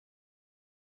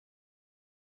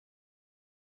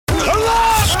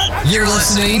You're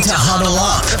listening to Huddle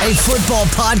Up, a football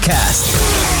podcast.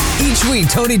 Each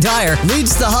week, Tony Dyer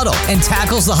leads the huddle and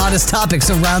tackles the hottest topics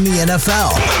around the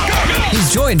NFL.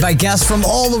 He's joined by guests from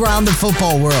all around the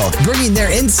football world, bringing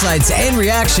their insights and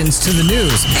reactions to the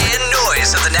news and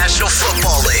noise of the National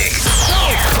Football League.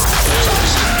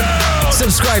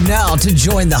 Subscribe now to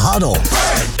join the huddle.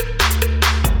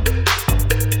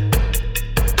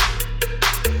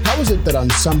 How is it that on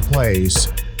some plays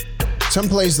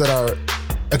that are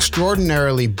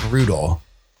extraordinarily brutal,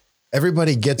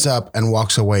 everybody gets up and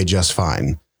walks away just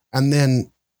fine, and then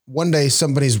one day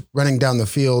somebody's running down the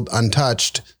field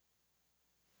untouched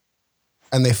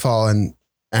and they fall and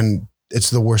it's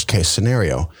the worst case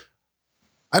scenario?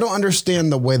 I don't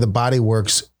understand the way the body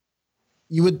works.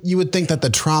 You would think that the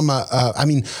trauma,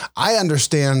 I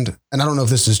understand, and I don't know if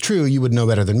this is true, you would know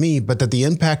better than me, but that the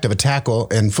impact of a tackle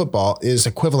in football is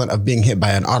equivalent of being hit by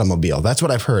an automobile. That's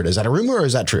what I've heard. Is that a rumor or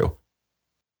is that true?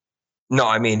 No,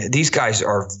 I mean, these guys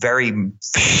are very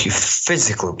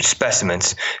physical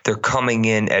specimens. They're coming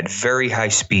in at very high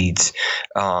speeds.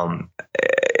 Is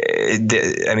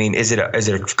it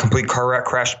a complete car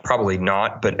crash? Probably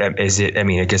not. But is it? I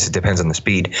mean, I guess it depends on the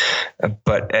speed.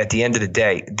 But at the end of the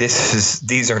day,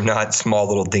 these are not small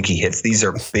little dinky hits. These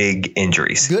are big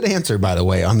injuries. Good answer, by the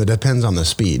way, on the depends on the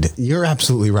speed. You're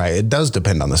absolutely right. It does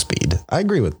depend on the speed. I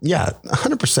agree with,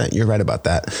 100%. You're right about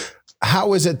that.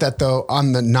 How is it that, though,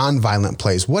 on the non-violent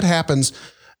plays, what happens?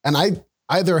 And I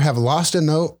either have lost a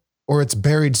note or it's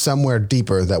buried somewhere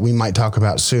deeper that we might talk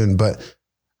about soon. But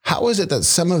how is it that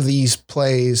some of these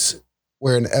plays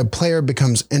where a player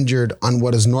becomes injured on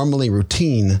what is normally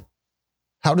routine,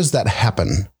 how does that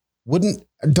happen?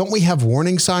 Don't we have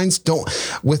warning signs?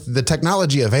 With the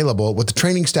technology available, with the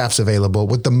training staffs available,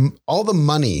 with all the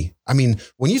money? I mean,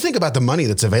 when you think about the money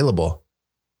that's available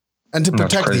and to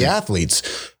protect the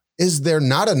athletes, is there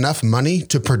not enough money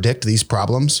to predict these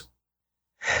problems?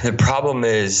 The problem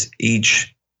is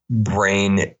each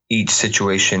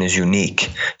situation is unique.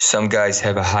 Some guys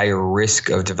have a higher risk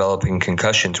of developing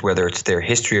concussions, whether it's their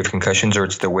history of concussions or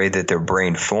it's the way that their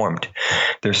brain formed.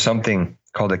 There's something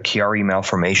called a Chiari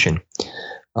malformation,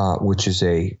 which is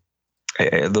a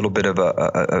little bit of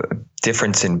a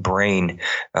difference in brain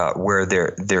where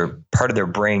their part of their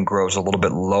brain grows a little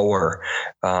bit lower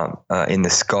in the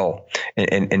skull,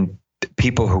 and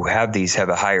people who have these have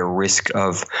a higher risk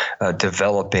of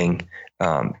developing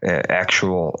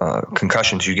actual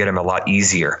concussions. You get them a lot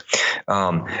easier.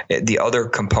 The other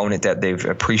component that they've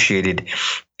appreciated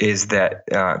is that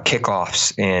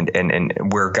kickoffs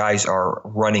and where guys are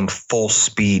running full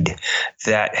speed,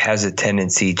 that has a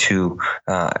tendency to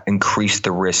increase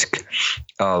the risk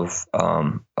of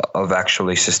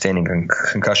actually sustaining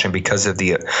concussion because of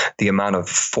the amount of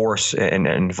force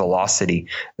and velocity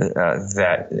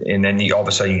and then all of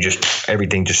a sudden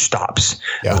everything just stops,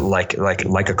 like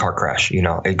a car crash. You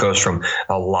know, it goes from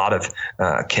a lot of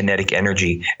kinetic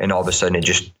energy and all of a sudden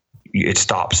it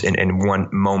stops in one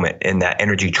moment, and that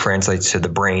energy translates to the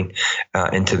brain,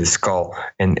 into the skull,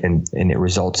 and it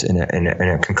results in a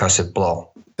concussive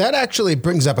blow. That actually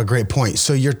brings up a great point.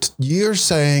 So you're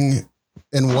saying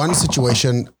in one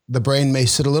situation, the brain may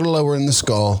sit a little lower in the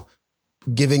skull,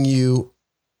 giving you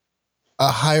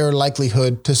a higher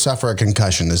likelihood to suffer a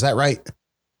concussion. Is that right?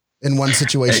 In one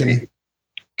situation?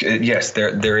 Yes,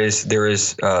 there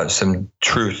is some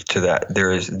truth to that.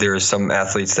 There is some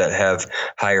athletes that have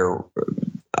higher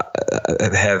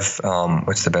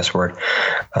what's the best word?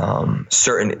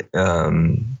 Certain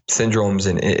syndromes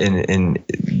and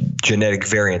genetic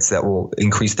variants that will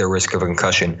increase their risk of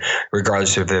concussion,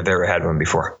 regardless if they've ever had one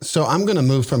before. So I'm going to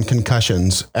move from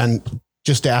concussions and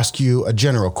just ask you a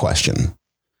general question.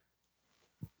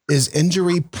 Is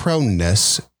injury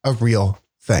proneness a real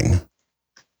thing?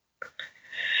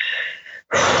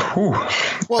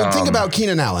 Well, think about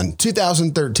Keenan Allen,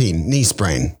 2013, knee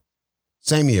sprain.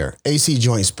 Same year, AC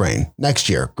joint sprain. Next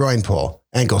year, groin pull,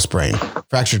 ankle sprain,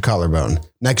 fractured collarbone.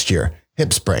 Next year,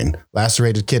 hip sprain,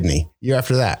 lacerated kidney. Year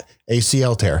after that,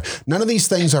 ACL tear. None of these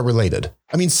things are related.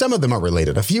 I mean, some of them are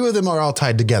related. A few of them are all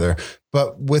tied together.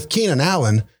 But with Keenan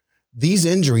Allen, these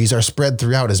injuries are spread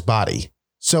throughout his body.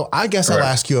 So I guess I'll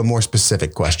ask you a more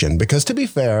specific question, because to be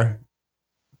fair,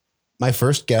 my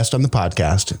first guest on the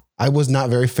podcast, I was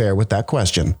not very fair with that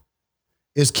question.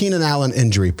 Is Keenan Allen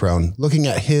injury prone? Looking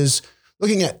at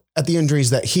the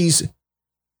injuries that he's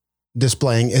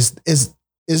displaying, is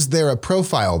there a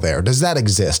profile there? Does that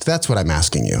exist? That's what I'm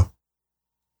asking you.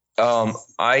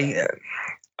 I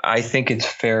think it's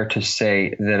fair to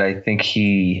say that I think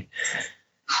he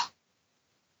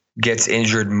gets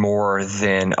injured more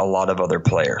than a lot of other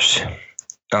players.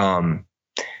 Part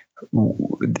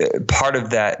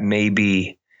of that may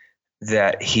be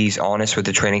that he's honest with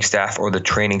the training staff or the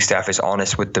training staff is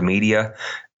honest with the media,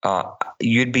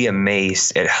 you'd be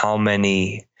amazed at how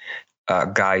many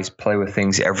guys play with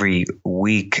things every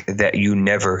week that you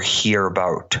never hear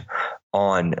about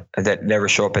that never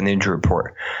show up in the injury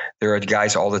report. There are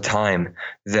guys all the time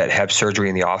that have surgery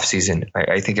in the offseason.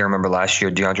 I think I remember last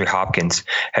year, DeAndre Hopkins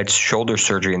had shoulder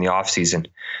surgery in the offseason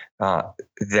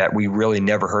that we really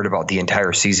never heard about the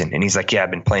entire season. And he's like, yeah,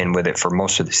 I've been playing with it for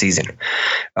most of the season.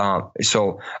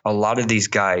 So a lot of these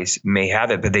guys may have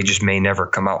it, but they just may never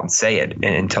come out and say it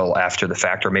until after the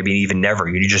fact, or maybe even never.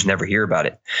 You just never hear about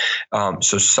it.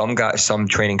 So some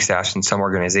training staffs and some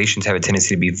organizations have a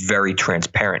tendency to be very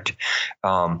transparent.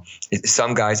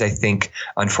 Some guys, I think,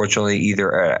 unfortunately,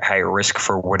 either at higher risk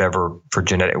for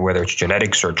whether it's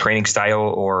genetics or training style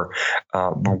or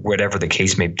whatever the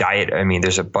case may, diet. I mean,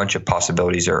 there's a bunch of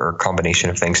possibilities or a combination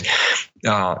of things.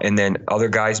 And then other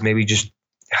guys maybe just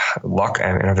luck.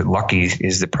 I mean, lucky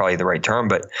is probably the right term,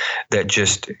 but that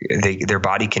just their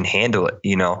body can handle it.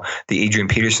 You know, the Adrian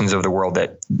Petersons of the world,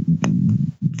 that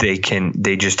they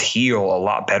just heal a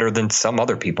lot better than some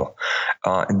other people.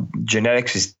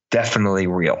 Genetics is definitely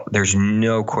real. There's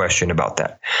no question about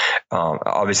that.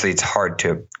 Obviously, it's hard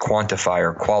to quantify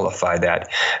or qualify that,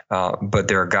 but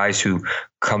there are guys who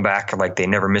come back like they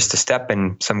never missed a step,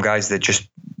 and some guys that just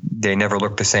they never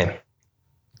look the same.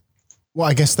 Well,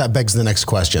 I guess that begs the next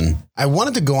question. I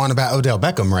wanted to go on about Odell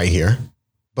Beckham right here,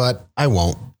 but I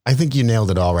won't. I think you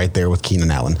nailed it all right there with Keenan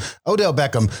Allen. Odell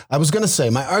Beckham, I was going to say,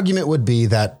 my argument would be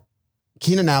that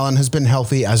Keenan Allen has been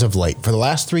healthy as of late. For the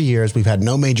last 3 years, we've had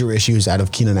no major issues out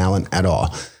of Keenan Allen at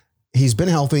all. He's been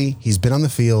healthy. He's been on the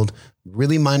field,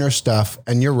 really minor stuff.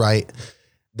 And you're right.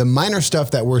 The minor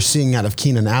stuff that we're seeing out of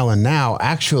Keenan Allen now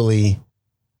actually,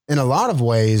 in a lot of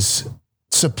ways,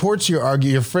 supports your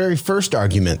very first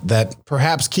argument that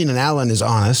perhaps Keenan Allen is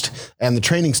honest and the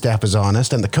training staff is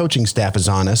honest and the coaching staff is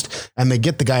honest and they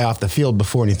get the guy off the field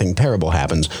before anything terrible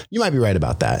happens. You might be right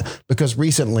about that, because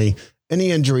recently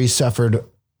any injuries suffered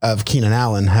of Keenan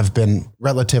Allen have been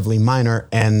relatively minor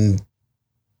and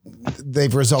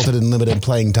they've resulted in limited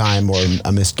playing time or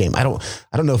a missed game. I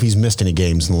don't know if he's missed any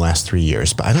games in the last 3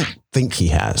 years, but I don't think he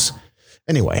has.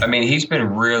 Anyway, I mean, he's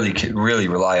been really, really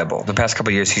reliable. The past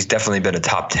couple of years, he's definitely been a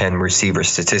top 10 receiver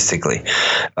statistically.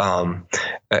 Without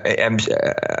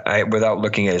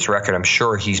looking at his record, I'm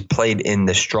sure he's played in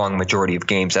the strong majority of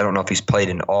games. I don't know if he's played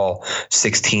in all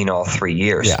 16, all 3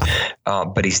 years. Yeah.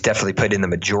 But he's definitely played in the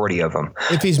majority of them.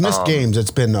 If he's missed games,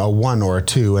 it's been a 1 or a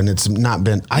 2, and it's not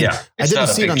been. I didn't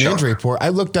see it on the injury report. I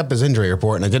looked up his injury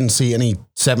report, and I didn't see any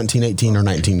 17, 18, or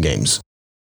 19 games,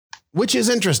 which is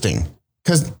interesting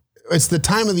because it's the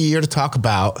time of the year to talk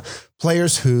about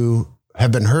players who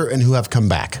have been hurt and who have come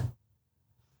back.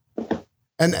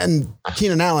 And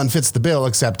Keenan Allen fits the bill,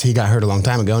 except he got hurt a long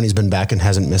time ago and he's been back and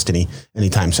hasn't missed any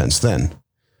time since then.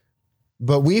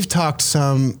 But we've talked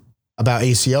some about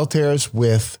ACL tears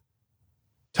with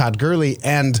Todd Gurley.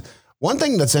 And one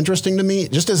thing that's interesting to me,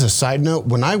 just as a side note,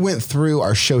 when I went through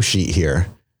our show sheet here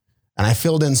and I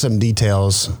filled in some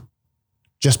details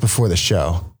just before the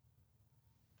show,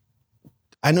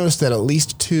 I noticed that at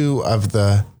least 2 of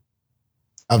the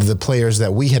players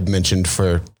that we had mentioned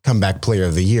for comeback player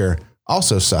of the year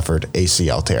also suffered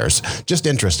ACL tears. Just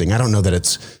interesting. I don't know that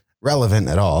it's relevant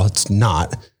at all. It's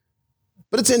not,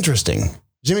 but it's interesting.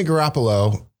 Jimmy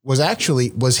Garoppolo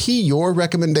was he your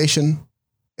recommendation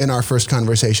in our first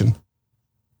conversation?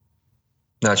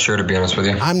 Not sure, to be honest with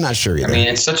you. I'm not sure either. I mean,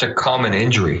 it's such a common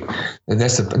injury.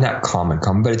 That's not common,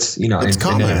 but it's, it's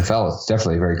common. In the NFL, it's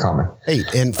definitely very common. Hey,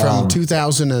 and from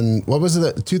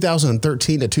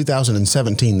 2013 to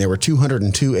 2017, there were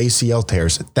 202 ACL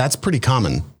tears. That's pretty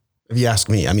common, if you ask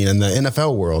me. I mean, in the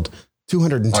NFL world,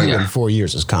 202 in 4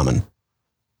 years is common.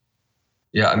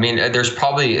 Yeah, I mean, there's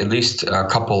probably at least a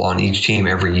couple on each team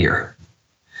every year,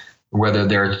 whether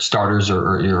they're starters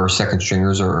or second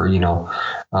stringers or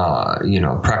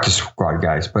practice squad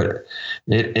guys. But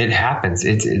it happens.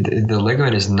 The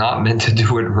ligament is not meant to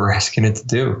do what we're asking it to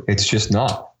do. It's just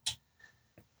not.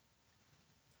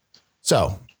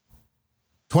 So,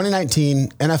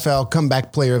 2019 NFL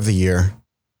Comeback Player of the Year.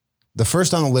 The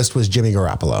first on the list was Jimmy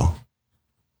Garoppolo.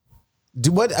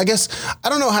 I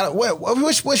don't know how.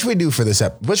 What should we do for this?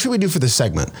 What should we do for this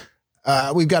segment?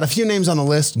 We've got a few names on the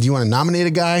list. Do you want to nominate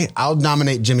a guy? I'll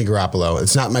nominate Jimmy Garoppolo.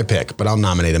 It's not my pick, but I'll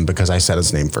nominate him because I said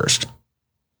his name first.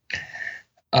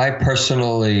 I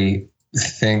personally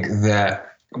think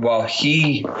that while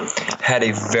he had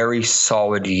a very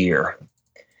solid year,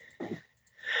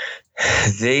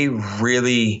 they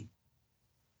really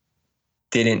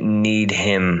didn't need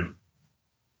him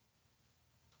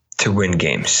to win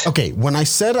games. Okay, when I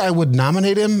said I would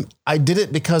nominate him, I did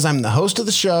it because I'm the host of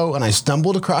the show and I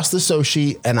stumbled across the so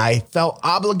sheet and I felt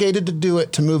obligated to do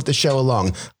it to move the show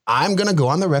along. I'm going to go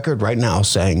on the record right now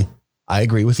saying I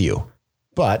agree with you,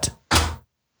 but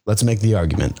let's make the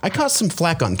argument. I caught some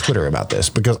flack on Twitter about this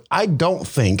because I don't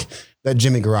think that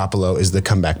Jimmy Garoppolo is the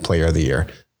comeback player of the year.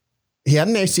 He had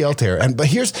an ACL tear, but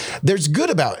there's good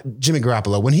about Jimmy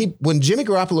Garoppolo. When Jimmy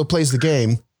Garoppolo plays the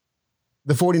game,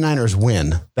 the 49ers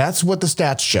win. That's what the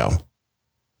stats show.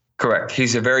 Correct.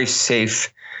 He's a very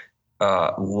safe,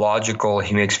 logical.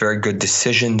 He makes very good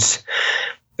decisions.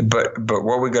 But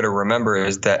what we got to remember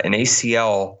is that an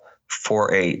ACL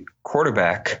for a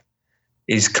quarterback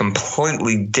is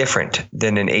completely different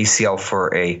than an ACL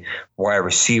for a wide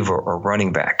receiver or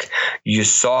running back. You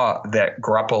saw that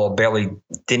Garoppolo barely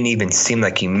didn't even seem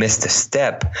like he missed a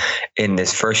step in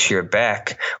this first year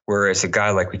back, whereas a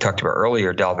guy like we talked about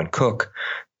earlier, Dalvin Cook,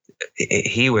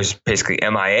 he was basically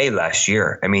MIA last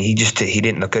year. I mean, he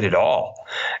didn't look good at all.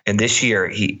 And this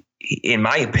year, in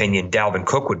my opinion, Dalvin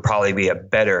Cook would probably be a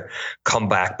better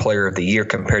comeback player of the year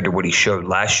compared to what he showed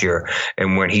last year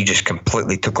and when he just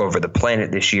completely took over the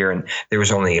planet this year. And there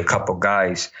was only a couple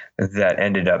guys that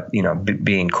ended up,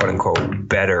 being quote unquote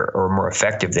better or more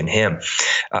effective than him.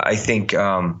 I think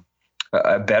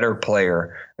a better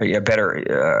player, a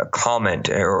better comment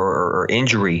or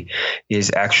injury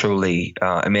is actually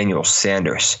Emmanuel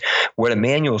Sanders. What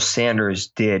Emmanuel Sanders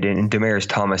did, and Demaryius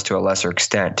Thomas to a lesser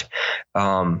extent,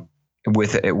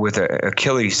 with an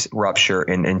Achilles rupture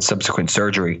and subsequent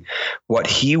surgery, what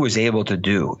he was able to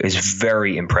do is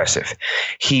very impressive.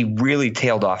 He really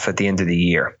tailed off at the end of the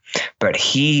year, but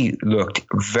he looked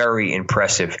very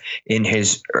impressive in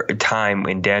his time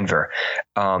in Denver.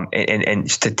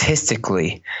 And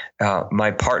statistically,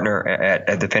 my partner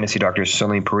at the Fantasy Doctors,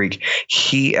 Salim Parikh,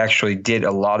 he actually did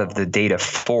a lot of the data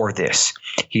for this.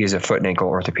 He is a foot and ankle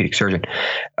orthopedic surgeon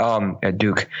at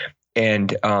Duke,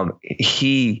 and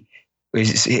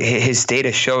his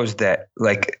data shows that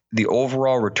like the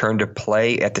overall return to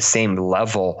play at the same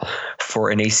level for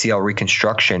an ACL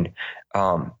reconstruction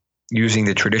using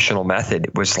the traditional method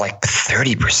was like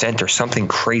 30% or something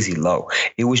crazy low.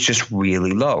 It was just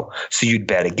really low. So you'd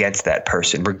bet against that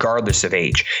person regardless of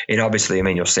age. And obviously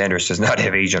Emmanuel Sanders does not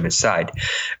have age on his side.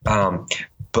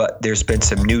 But there's been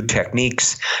some new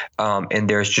techniques and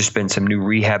there's just been some new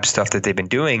rehab stuff that they've been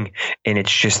doing. And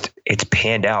it's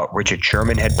panned out. Richard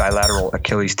Sherman had bilateral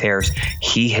Achilles tears.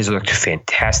 He has looked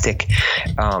fantastic.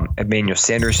 Emmanuel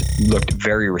Sanders looked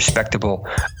very respectable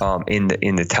in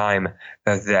the time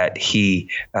that he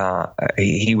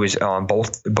was on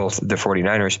both the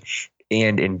 49ers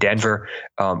and in Denver.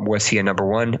 Was he a number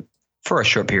one for a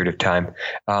short period of time?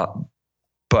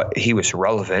 But he was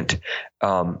relevant.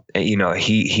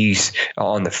 He's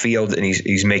on the field and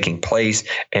he's making plays,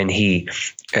 and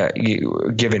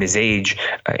given his age,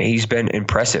 he's been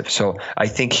impressive. So I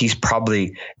think he's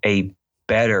probably a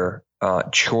better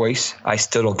choice. I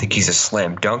still don't think he's a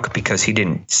slam dunk because he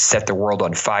didn't set the world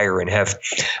on fire and have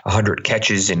 100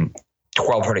 catches and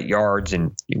 1,200 yards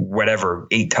and whatever,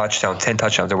 8 touchdowns, 10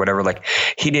 touchdowns or whatever. Like,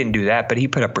 he didn't do that, but he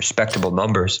put up respectable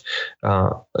numbers.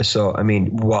 So, I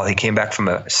mean, while he came back from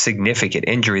a significant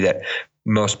injury that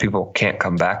most people can't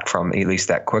come back from, at least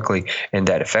that quickly and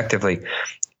that effectively,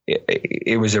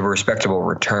 it was a respectable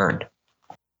return.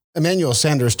 Emmanuel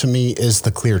Sanders to me is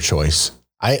the clear choice.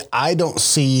 I don't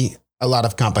see a lot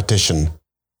of competition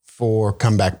for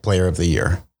comeback player of the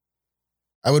year.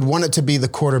 I would want it to be the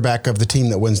quarterback of the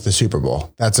team that wins the Super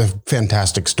Bowl. That's a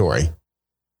fantastic story.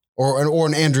 Or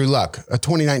an Andrew Luck, a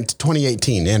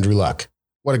 2018 Andrew Luck.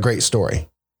 What a great story.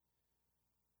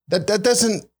 That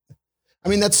doesn't, I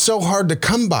mean, that's so hard to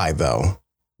come by though.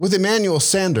 With Emmanuel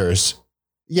Sanders,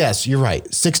 yes, you're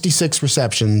right. 66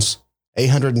 receptions,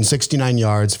 869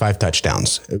 yards, 5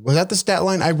 touchdowns. Was that the stat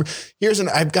line?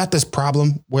 I've got this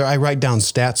problem where I write down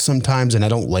stats sometimes and I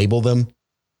don't label them.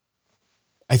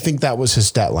 I think that was his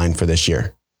stat line for this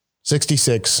year.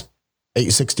 66,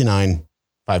 869,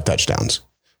 5 touchdowns.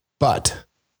 But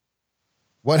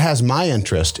what has my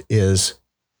interest is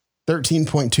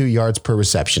 13.2 yards per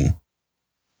reception.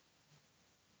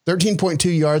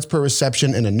 13.2 yards per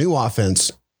reception in a new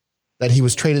offense that he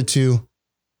was traded to.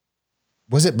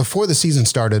 Was it before the season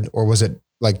started or was it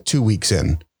like 2 weeks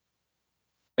in?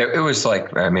 It was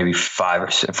like maybe 5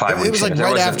 weeks. It was like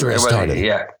right after it started.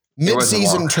 Yeah.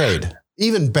 Mid-season trade.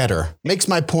 Even better. Makes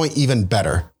my point even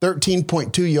better.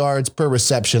 13.2 yards per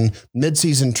reception,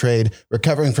 mid-season trade,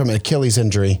 recovering from an Achilles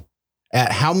injury.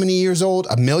 At how many years old?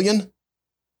 1 million?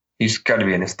 He's got to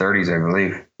be in his 30s, I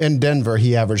believe. In Denver,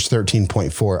 he averaged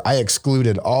 13.4. I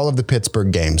excluded all of the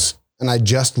Pittsburgh games, and I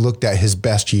just looked at his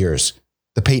best years.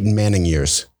 the Peyton Manning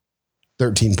years,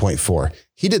 13.4.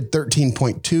 He did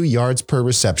 13.2 yards per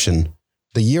reception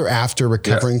the year after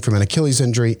recovering from an Achilles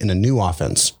injury in a new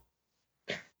offense.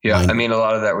 Yeah, I mean, a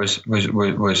lot of that was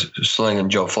Sling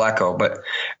and Joe Flacco, but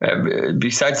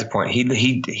besides the point,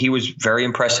 he was very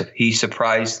impressive. He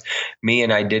surprised me,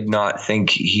 and I did not think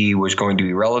he was going to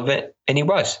be relevant, and he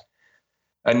was.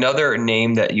 Another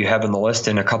name that you have on the list,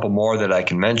 and a couple more that I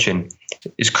can mention,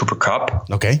 is Cooper Kupp.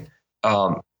 Okay.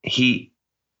 He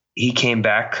came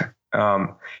back.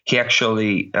 He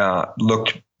actually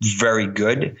looked very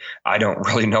good. I don't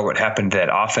really know what happened to that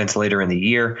offense later in the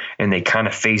year, and they kind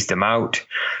of phased him out.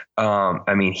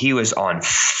 I mean, he was on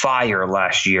fire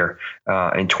last year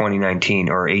in 2019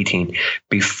 or 18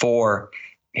 before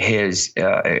his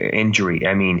injury.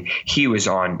 I mean, he was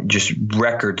on just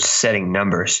record-setting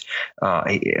numbers.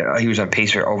 He was on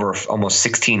pace for over almost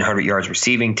 1,600 yards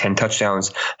receiving, 10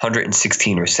 touchdowns,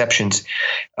 116 receptions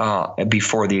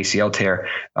before the ACL tear.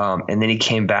 And then he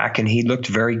came back and he looked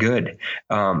very good.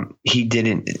 He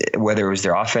didn't, whether it was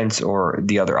their offense or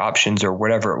the other options or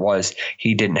whatever it was,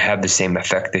 he didn't have the same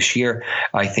effect this year.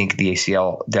 I think the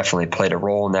ACL definitely played a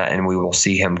role in that, and we will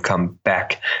see him come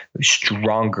back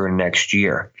stronger next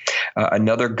year.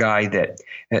 Another guy that,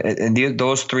 and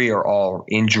those three are all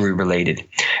injury related,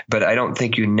 but I don't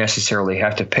think you necessarily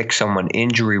have to pick someone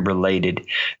injury related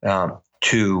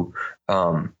to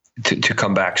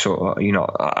come back. So,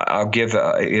 I'll give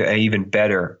a even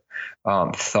better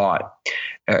thought.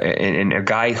 And a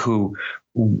guy who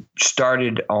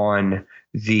started on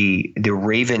the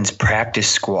Ravens practice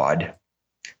squad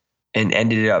and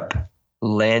ended up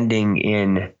landing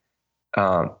in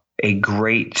a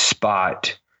great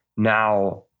spot,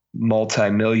 now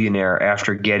multimillionaire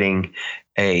after getting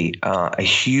a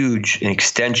huge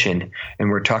extension, and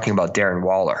we're talking about Darren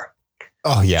Waller.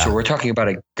 Oh yeah. So we're talking about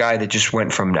a guy that just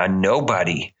went from a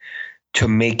nobody to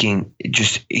making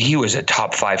he was a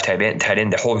top 5 tight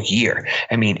end the whole year.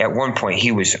 I mean, at one point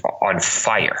he was on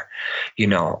fire.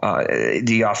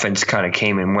 The offense kind of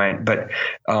came and went, but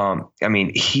I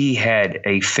mean, he had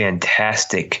a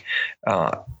fantastic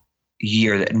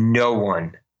year that no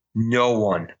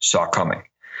one saw coming.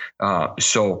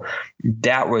 So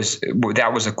that was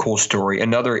a cool story.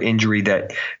 Another injury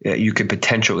that you could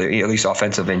potentially, at least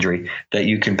offensive injury, that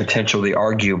you can potentially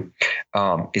argue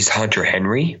is Hunter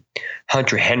Henry.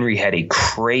 Hunter Henry had a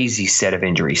crazy set of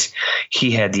injuries.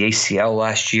 He had the ACL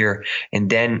last year, and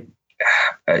then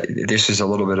this is a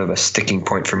little bit of a sticking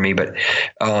point for me, but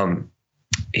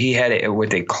he had what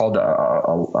they called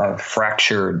a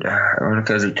fractured,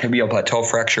 because a tibial plateau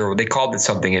fracture. They called it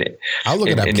something in it. I'll look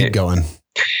it up. Keep going.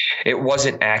 It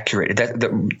wasn't accurate.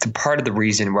 The part of the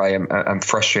reason why I'm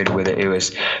frustrated with it, it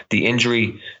was the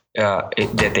injury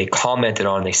that they commented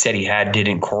on. They said he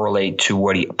didn't correlate to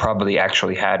what he probably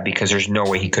actually had, because there's no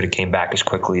way he could have came back as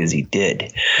quickly as he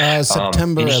did.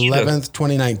 September 11th,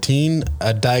 2019,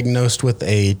 diagnosed with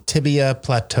a tibia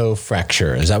plateau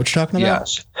fracture. Is that what you're talking about?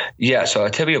 Yes. Yeah. So a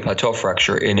tibia plateau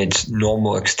fracture in its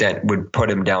normal extent would put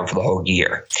him down for the whole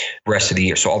year, rest of the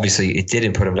year. So obviously it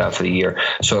didn't put him down for the year.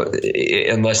 So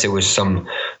unless it was some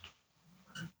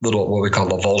little, what we call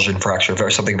avulsion fracture, or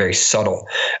something very subtle.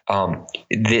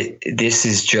 This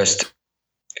is just,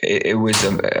 it was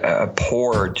a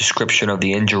poor description of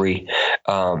the injury,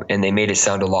 and they made it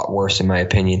sound a lot worse, in my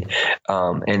opinion.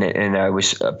 And I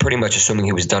was pretty much assuming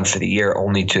he was done for the year,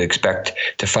 only to expect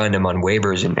to find him on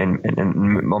waivers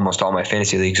and almost all my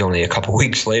fantasy leagues only a couple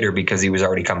weeks later, because he was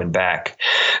already coming back.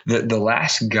 The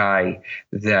last guy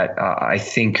that I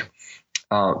think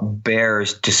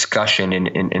bears discussion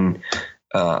and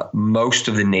most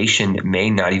of the nation may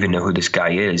not even know who this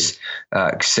guy is,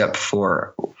 except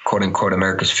for "quote unquote"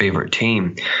 America's favorite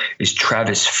team, is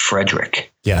Travis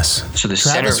Frederick. Yes. So the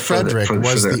Travis Frederick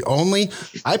was the only.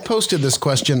 I posted this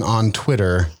question on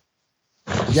Twitter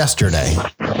yesterday,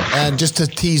 and just to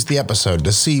tease the episode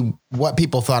to see what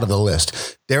people thought of the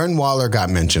list. Darren Waller got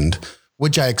mentioned,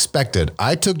 which I expected.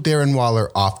 I took Darren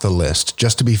Waller off the list,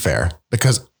 just to be fair,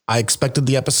 because I expected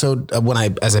the episode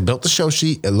as I built the show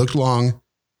sheet, it looked long.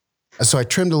 So I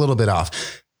trimmed a little bit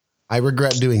off. I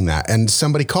regret doing that. And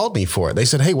somebody called me for it. They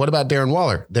said, "Hey, what about Darren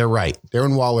Waller?" They're right.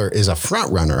 Darren Waller is a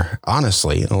front runner,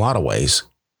 honestly, in a lot of ways,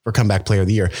 for comeback player of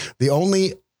the year. The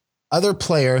only other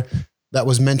player that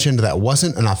was mentioned that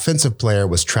wasn't an offensive player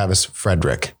was Travis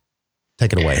Frederick.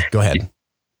 Take it away. Go ahead.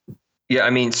 Yeah. I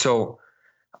mean, so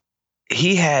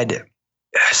he had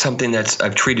something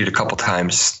I've treated a couple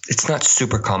times. It's not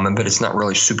super common, but it's not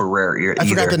really super rare either. I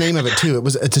forgot the name of it too.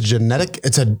 It's a genetic.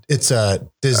 It's a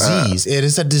disease. It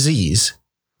is a disease.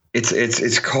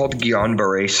 It's called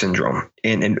Guillain-Barré syndrome,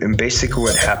 and basically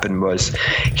what happened was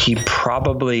he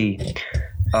probably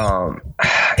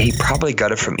he probably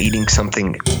got it from eating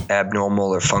something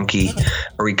abnormal or funky,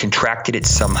 or he contracted it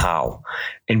somehow.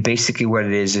 And basically what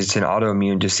it is, it's an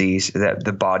autoimmune disease that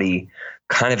the body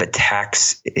kind of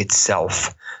attacks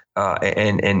itself.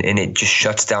 And it just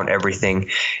shuts down everything.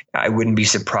 I wouldn't be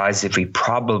surprised if he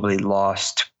probably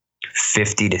lost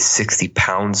 50 to 60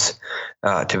 pounds,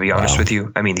 to be honest with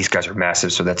you. I mean, these guys are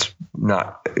massive, so that's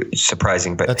not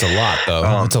surprising. But that's a lot, though.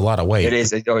 That's a lot of weight. It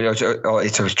is.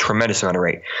 It's a tremendous amount of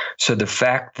weight. So the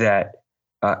fact that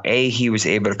he was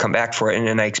able to come back for it,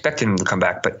 and I expected him to come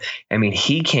back, but I mean,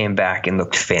 he came back and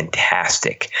looked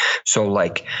fantastic. So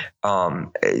like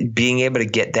being able to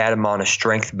get that amount of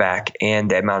strength back and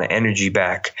that amount of energy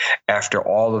back after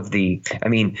all of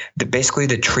basically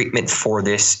the treatment for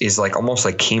this is like almost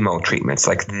like chemo treatments.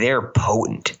 Like they're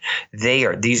potent. They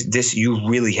are you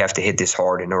really have to hit this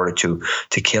hard in order to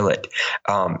kill it.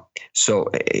 So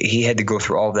he had to go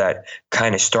through all that,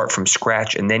 kind of start from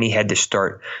scratch, and then he had to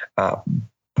start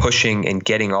pushing and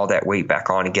getting all that weight back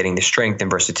on and getting the strength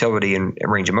and versatility and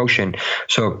range of motion.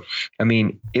 So, I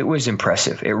mean, it was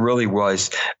impressive. It really was.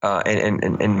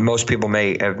 And most people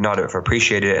may have not have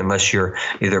appreciated it unless you're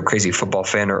either a crazy football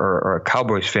fan or a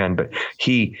Cowboys fan, but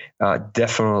he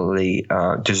definitely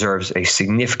deserves a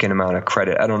significant amount of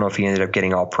credit. I don't know if he ended up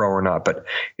getting all pro or not, but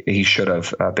he should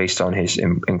have based on his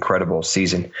incredible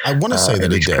season. I want to say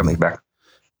that he did. Coming back.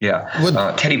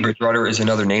 Yeah. Teddy Bridgewater is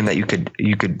another name that you could.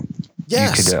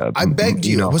 Yes, I begged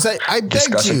you. I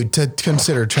begged you to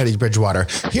consider Teddy Bridgewater.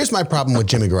 Here's my problem with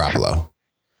Jimmy Garoppolo.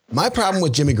 My problem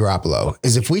with Jimmy Garoppolo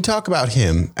is if we talk about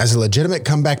him as a legitimate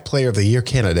comeback player of the year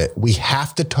candidate, we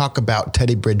have to talk about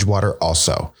Teddy Bridgewater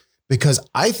also, because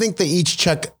I think they each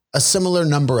check a similar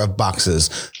number of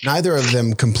boxes. Neither of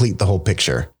them complete the whole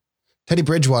picture. Teddy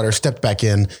Bridgewater stepped back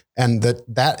in, and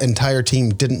that entire team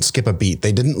didn't skip a beat.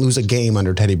 They didn't lose a game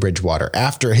under Teddy Bridgewater.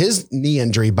 After his knee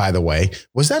injury, by the way,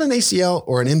 was that an ACL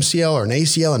or an MCL or an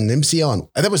ACL and an MCL? And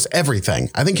that was everything.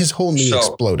 I think his whole knee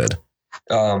exploded.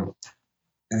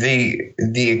 The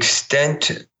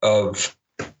extent of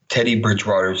Teddy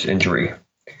Bridgewater's injury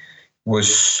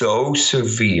was so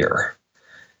severe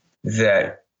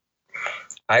that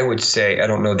I would say, I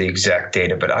don't know the exact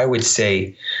data, but I would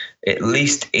say at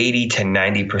least 80 to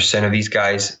 90% of these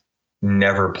guys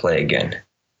never play again.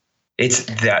 It's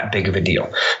that big of a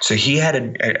deal. So he had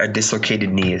a dislocated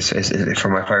knee, if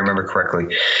I remember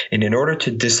correctly. And in order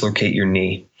to dislocate your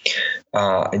knee,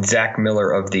 and Zach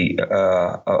Miller of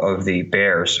the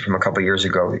Bears from a couple of years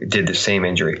ago did the same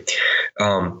injury.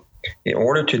 In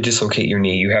order to dislocate your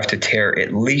knee, you have to tear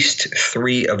at least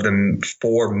 3 of the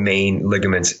 4 main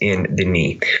ligaments in the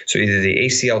knee. So either the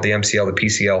ACL, the MCL, the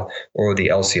PCL, or the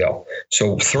LCL.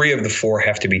 So 3 of the 4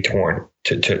 have to be torn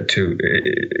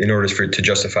in order for it to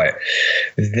justify it.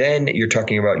 Then you're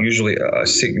talking about usually a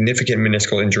significant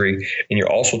meniscal injury, and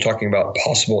you're also talking about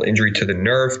possible injury to the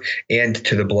nerve and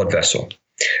to the blood vessel.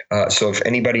 So if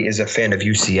anybody is a fan of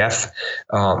UCF,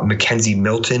 Mackenzie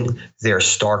Milton, their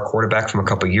star quarterback from a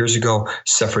couple of years ago,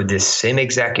 suffered this same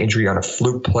exact injury on a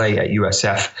fluke play at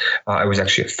USF. I was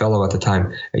actually a fellow at the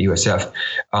time at USF.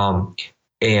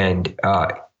 And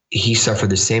he suffered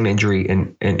the same injury,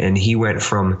 and he went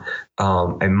from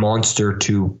a monster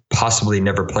to possibly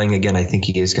never playing again. I think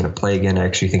he is going to play again. I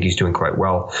actually think he's doing quite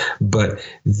well. But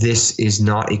this is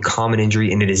not a common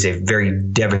injury, and it is a very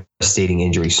devastating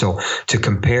injury. So to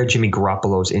compare Jimmy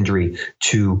Garoppolo's injury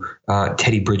to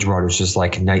Teddy Bridgewater's just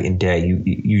like night and day.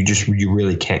 You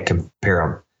really can't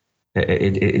compare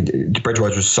them.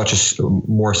 Bridgewater was such a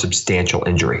more substantial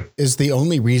injury. Is the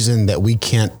only reason that we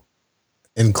can't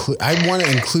I want to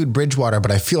include Bridgewater,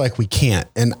 but I feel like we can't.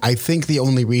 And I think the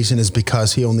only reason is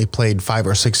because he only played 5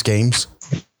 or 6 games.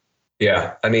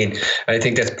 Yeah. I mean, I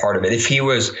think that's part of it. If he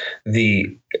was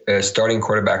the starting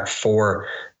quarterback for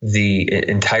the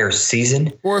entire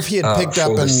season, or if he had picked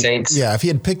up the Saints, if he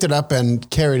had picked it up and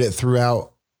carried it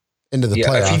throughout into the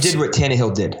playoffs. If he did what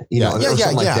Tannehill did,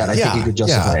 something like that, I think he could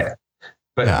justify it.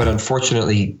 But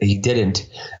unfortunately, he didn't.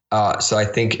 So I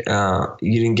think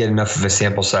you didn't get enough of a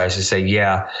sample size to say,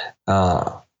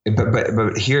 But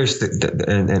here's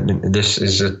and this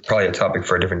is probably a topic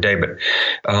for a different day. But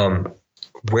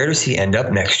where does he end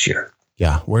up next year?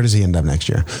 Yeah, where does he end up next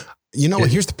year? You know,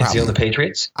 here's the problem. Is he on the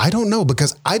Patriots? I don't know,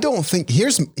 because I don't think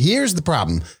here's the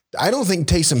problem. I don't think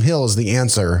Taysom Hill is the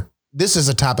answer. This is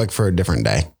a topic for a different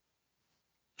day.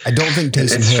 I don't think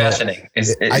Taysom Hill. Fascinating.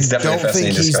 I don't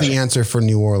think he's the answer for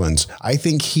New Orleans. I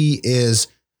think he is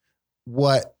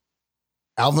what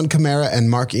Alvin Kamara and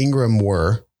Mark Ingram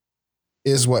were,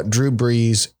 is what Drew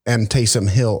Brees and Taysom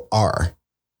Hill are.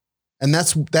 And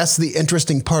that's the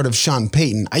interesting part of Sean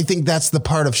Payton. I think that's the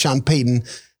part of Sean Payton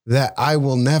that I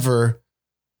will never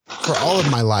for all of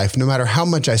my life, no matter how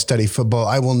much I study football,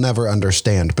 I will never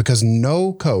understand, because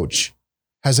no coach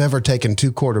has ever taken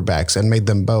two quarterbacks and made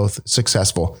them both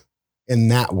successful in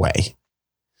that way.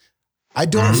 I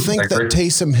don't think that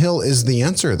Taysom Hill is the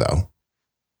answer, though.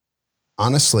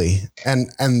 Honestly.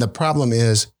 And the problem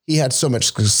is he had so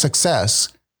much success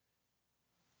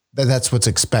that that's what's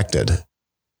expected.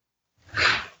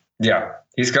 Yeah.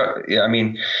 He's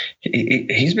been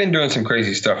doing some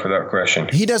crazy stuff without question.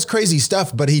 He does crazy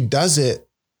stuff, but he does it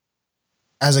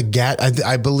as a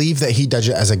I believe that he does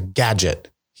it as a gadget.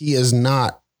 He is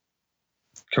not.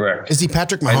 Correct. Is he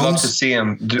Patrick Mahomes? I'd love to see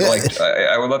him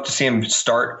I would love to see him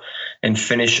start and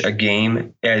finish a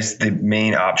game as the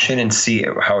main option and see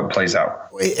how it plays out.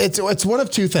 It's one of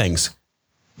two things.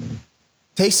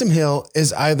 Taysom Hill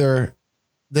is either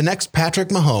the next Patrick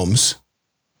Mahomes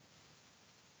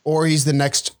or he's the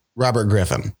next Robert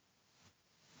Griffin.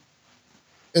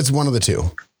 It's one of the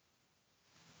two.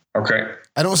 Okay.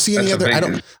 I don't see any other. I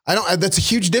don't. That's a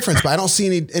huge difference, but I don't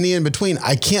see any in between.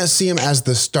 I can't see him as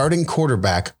the starting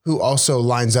quarterback who also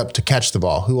lines up to catch the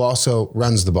ball, who also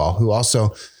runs the ball, who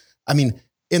also,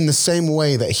 in the same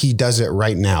way that he does it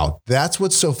right now. That's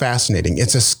what's so fascinating.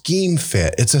 It's a scheme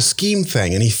fit. It's a scheme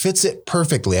thing, and he fits it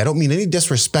perfectly. I don't mean any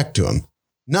disrespect to him.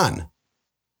 None.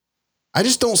 I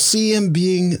just don't see him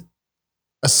being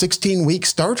a 16-week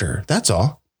starter. That's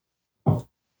all.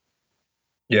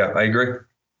 Yeah, I agree.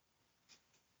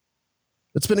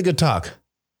 It's been a good talk.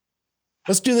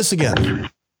 Let's do this again.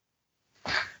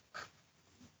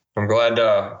 I'm glad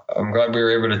we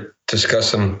were able to discuss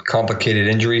some complicated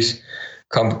injuries,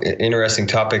 interesting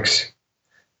topics.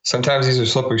 Sometimes these are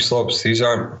slippery slopes. There's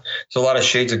a lot of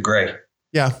shades of gray.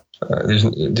 Yeah.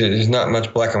 There's not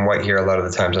much black and white here a lot of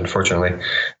the times, unfortunately.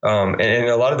 And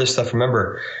a lot of this stuff,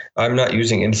 remember, I'm not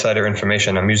using insider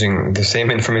information. I'm using the same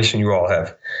information you all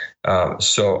have.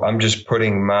 So I'm just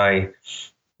putting my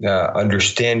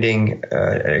understanding,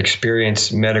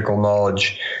 experience, medical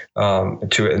knowledge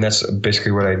to it. And that's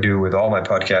basically what I do with all my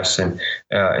podcasts and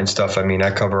stuff.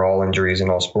 I cover all injuries in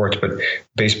all sports, but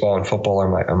baseball and football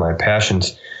are my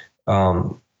passions.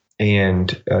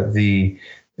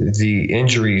 The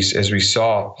injuries, as we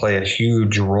saw, play a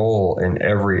huge role in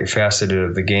every facet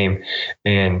of the game,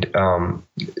 and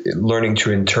learning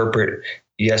to interpret,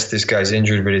 yes, this guy's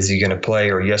injured, but is he going to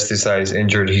play? Or yes, this guy's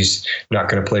injured, he's not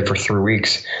going to play for 3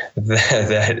 weeks.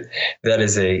 That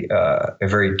is a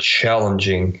very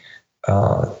challenging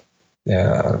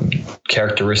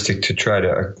characteristic to try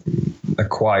to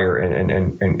acquire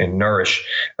and nourish.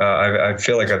 I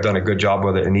feel like I've done a good job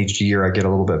with it, and each year I get a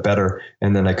little bit better,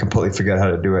 and then I completely forget how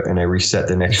to do it, and I reset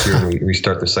the next year and we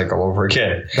start the cycle over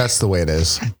again. That's the way it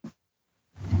is.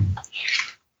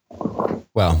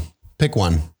 Well, pick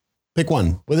one.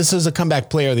 Well, this is a comeback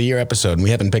player of the year episode, and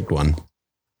we haven't picked one.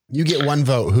 You get one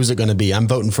vote. Who's it going to be? I'm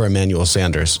voting for Emmanuel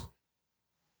Sanders.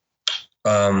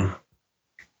 I'm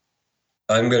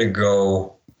going to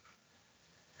go.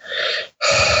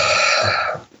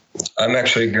 I'm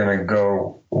actually going to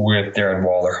go with Darren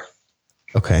Waller.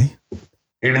 Okay.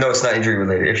 Even though it's not injury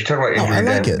related. If you talk about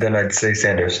injury, then I'd say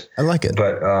Sanders. I like it.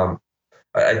 But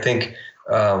I think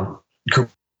Cooper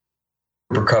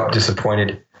Kupp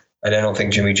disappointed. I don't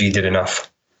think Jimmy G did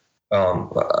enough.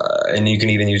 And you can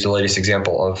even use the latest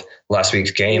example of last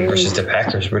week's game versus the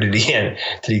Packers. Where did he end?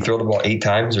 Did he throw the ball 8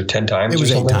 times or 10 times? It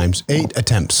was 8 times. 8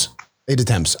 attempts. 8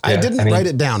 attempts. Yeah, I didn't write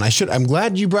it down. I'm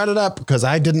glad you brought it up because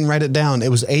I didn't write it down. It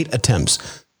was 8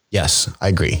 attempts. Yes, I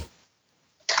agree.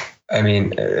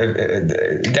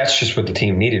 That's just what the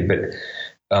team needed. But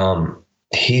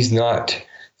he's not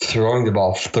throwing the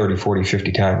ball 30, 40,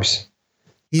 50 times.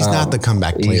 He's not the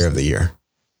comeback player of the year.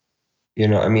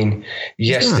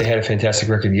 Yes, they had a fantastic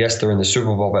record. Yes, they're in the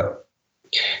Super Bowl, but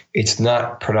it's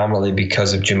not predominantly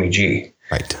because of Jimmy G.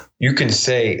 Right. You can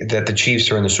say that the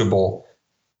Chiefs are in the Super Bowl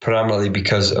predominantly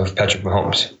because of Patrick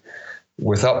Mahomes.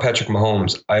 Without Patrick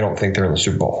Mahomes, I don't think they're in the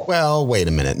Super Bowl. Well, wait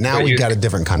a minute. Now we've got a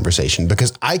different conversation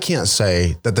because I can't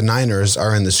say that the Niners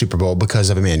are in the Super Bowl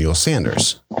because of Emmanuel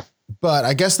Sanders. But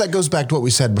I guess that goes back to what we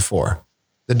said before.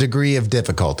 The degree of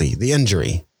difficulty, the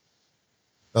injury,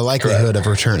 the likelihood of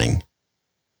returning.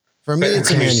 For me,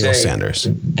 it's Emmanuel Sanders.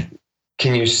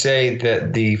 Can you say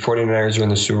that the 49ers are in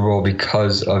the Super Bowl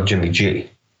because of Jimmy G?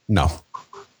 No.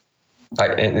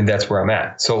 And that's where I'm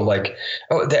at. So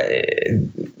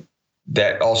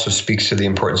that also speaks to the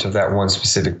importance of that one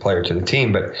specific player to the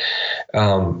team. But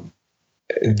I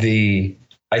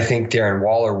think Darren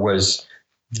Waller was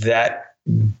that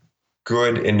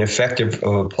good and effective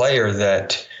of a player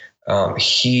that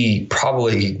he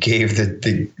probably gave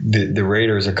the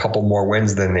Raiders a couple more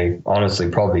wins than they honestly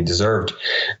probably deserved.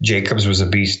 Jacobs was a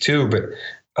beast too, but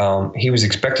he was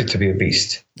expected to be a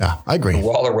beast. Yeah, I agree.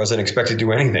 Waller wasn't expected to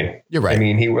do anything. You're right. I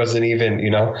mean, he wasn't even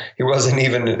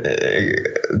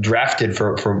drafted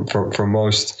for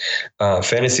most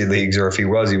fantasy leagues, or if he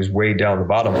was way down the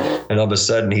bottom. And all of a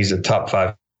sudden, he's a top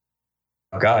 5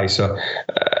 guy. So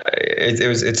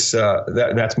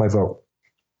that's my vote.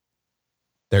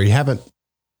 There you have it.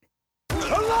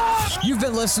 You've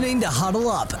been listening to Huddle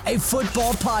Up, a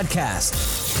football podcast.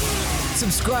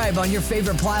 Subscribe on your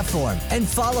favorite platform and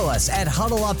follow us at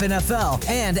Huddle Up NFL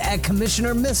and at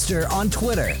Commissioner Mister on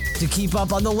Twitter to keep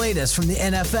up on the latest from the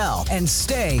NFL and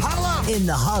stay in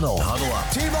the huddle. Huddle Up.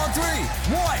 Team on 3.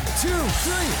 1, 2,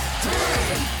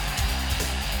 3.